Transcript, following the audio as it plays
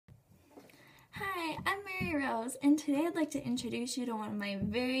Hi, I'm Mary Rose, and today I'd like to introduce you to one of my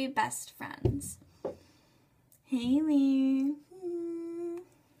very best friends. Haley.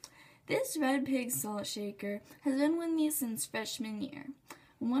 This red pig salt shaker has been with me since freshman year.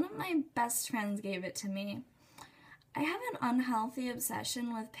 One of my best friends gave it to me. I have an unhealthy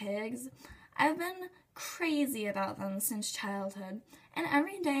obsession with pigs. I've been crazy about them since childhood, and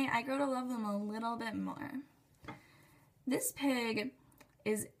every day I grow to love them a little bit more. This pig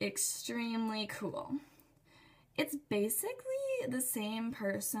is extremely cool. It's basically the same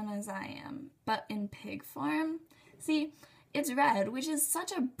person as I am, but in pig form. See, it's red, which is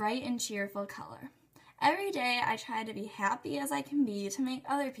such a bright and cheerful color. Every day I try to be happy as I can be to make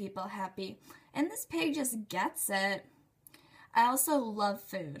other people happy, and this pig just gets it. I also love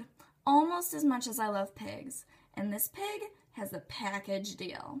food, almost as much as I love pigs, and this pig has the package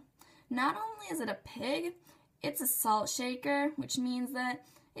deal. Not only is it a pig, it's a salt shaker, which means that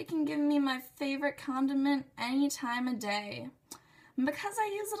it can give me my favorite condiment any time of day. And because I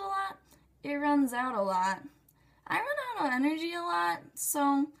use it a lot, it runs out a lot. I run out of energy a lot,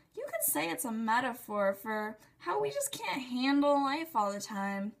 so you could say it's a metaphor for how we just can't handle life all the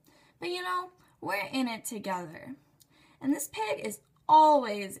time. But you know, we're in it together. And this pig is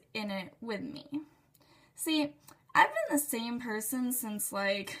always in it with me. See, I've been the same person since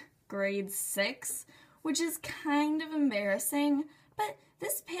grade 6, which is kind of embarrassing, but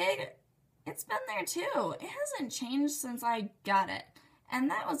this pig, it's been there too. It hasn't changed since I got it, and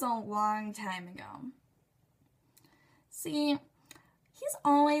that was a long time ago. See, he's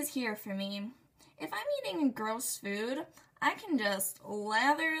always here for me. If I'm eating gross food, I can just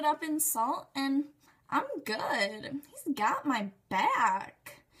lather it up in salt and I'm good. He's got my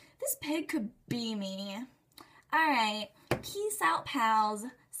back. This pig could be me. Alright, peace out, pals.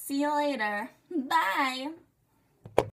 See you later. Bye.